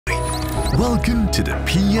Welcome to the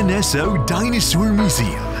PNSO Dinosaur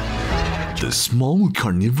Museum. The small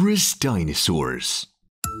carnivorous dinosaurs.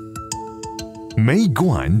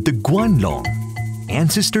 Meiguan the Guanlong,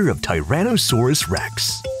 ancestor of Tyrannosaurus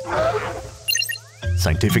rex.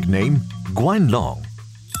 Scientific name Guanlong.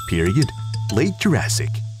 Period Late Jurassic.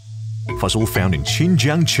 Fossil found in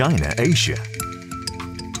Xinjiang, China, Asia.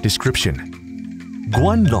 Description: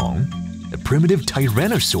 Guanlong, a primitive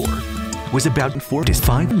tyrannosaur, was about 4 to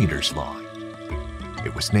 5 meters long.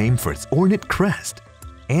 It was named for its ornate crest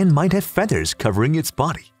and might have feathers covering its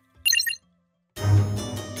body.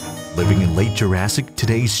 Living in late Jurassic,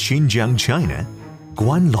 today's Xinjiang, China,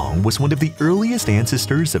 Guanlong was one of the earliest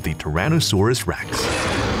ancestors of the Tyrannosaurus rex.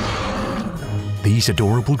 These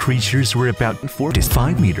adorable creatures were about 4 to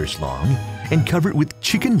 5 meters long and covered with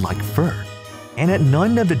chicken-like fur, and had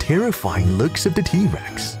none of the terrifying looks of the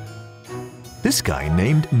T-Rex. This guy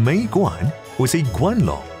named Meiguan was a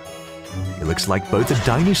Guanlong. He looks like both a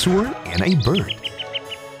dinosaur and a bird.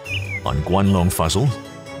 On Guanlong fossils,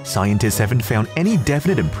 scientists haven't found any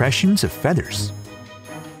definite impressions of feathers.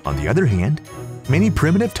 On the other hand, many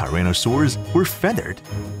primitive tyrannosaurs were feathered,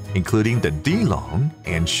 including the Dilong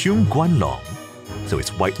and Xun Guanlong, so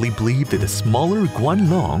it's widely believed that the smaller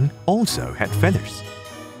Guanlong also had feathers.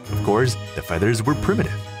 Of course, the feathers were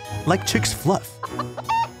primitive, like chick's fluff.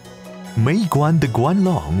 Meiguan the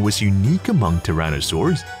Guanlong was unique among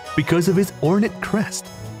tyrannosaurs because of its ornate crest,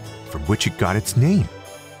 from which it got its name.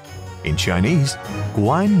 In Chinese,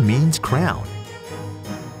 Guan means crown.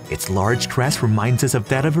 Its large crest reminds us of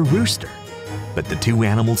that of a rooster, but the two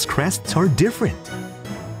animals' crests are different.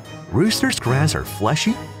 Roosters' crests are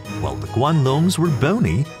fleshy, while the Guanlongs were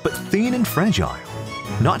bony but thin and fragile,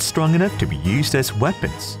 not strong enough to be used as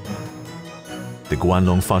weapons. The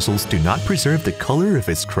Guanlong fossils do not preserve the color of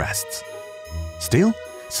its crests. Still,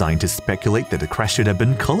 scientists speculate that the crest should have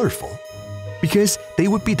been colorful, because they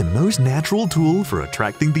would be the most natural tool for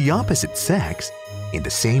attracting the opposite sex, in the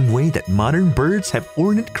same way that modern birds have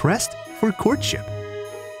ornate crests for courtship.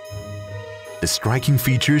 The striking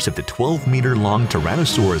features of the 12-meter-long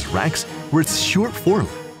Tyrannosaurus rex were its short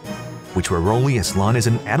forelimbs, which were only as long as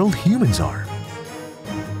an adult human's arm.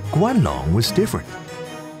 Guanlong was different.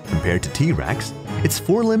 Compared to T-Rex, its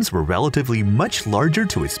forelimbs were relatively much larger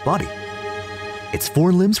to its body. Its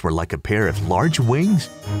forelimbs were like a pair of large wings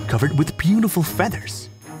covered with beautiful feathers,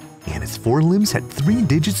 and its forelimbs had 3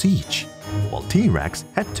 digits each, while T-Rex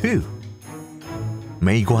had 2.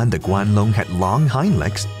 Meiguan the Guanlong had long hind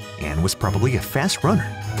legs and was probably a fast runner.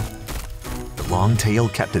 The long tail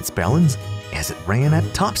kept its balance as it ran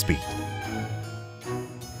at top speed.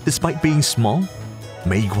 Despite being small,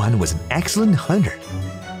 Meiguan was an excellent hunter.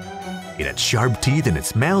 It had sharp teeth in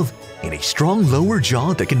its mouth and a strong lower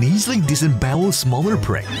jaw that can easily disembowel smaller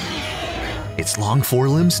prey. Its long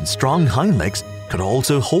forelimbs and strong hind legs could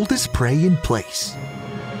also hold its prey in place.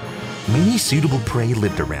 Many suitable prey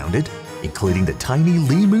lived around it, including the tiny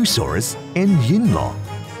Lemusaurus and Guanlong.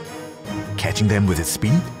 Catching them with its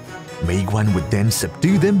speed, Meiguan would then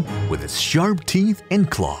subdue them with its sharp teeth and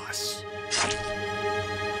claws.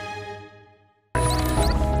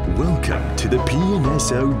 Welcome to the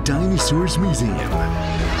PNSO Dinosaurs Museum.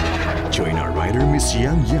 Join our writer Miss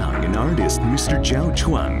Yang Yang and artist Mr. Zhao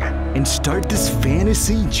Chuang and start this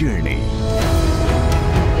fantasy journey.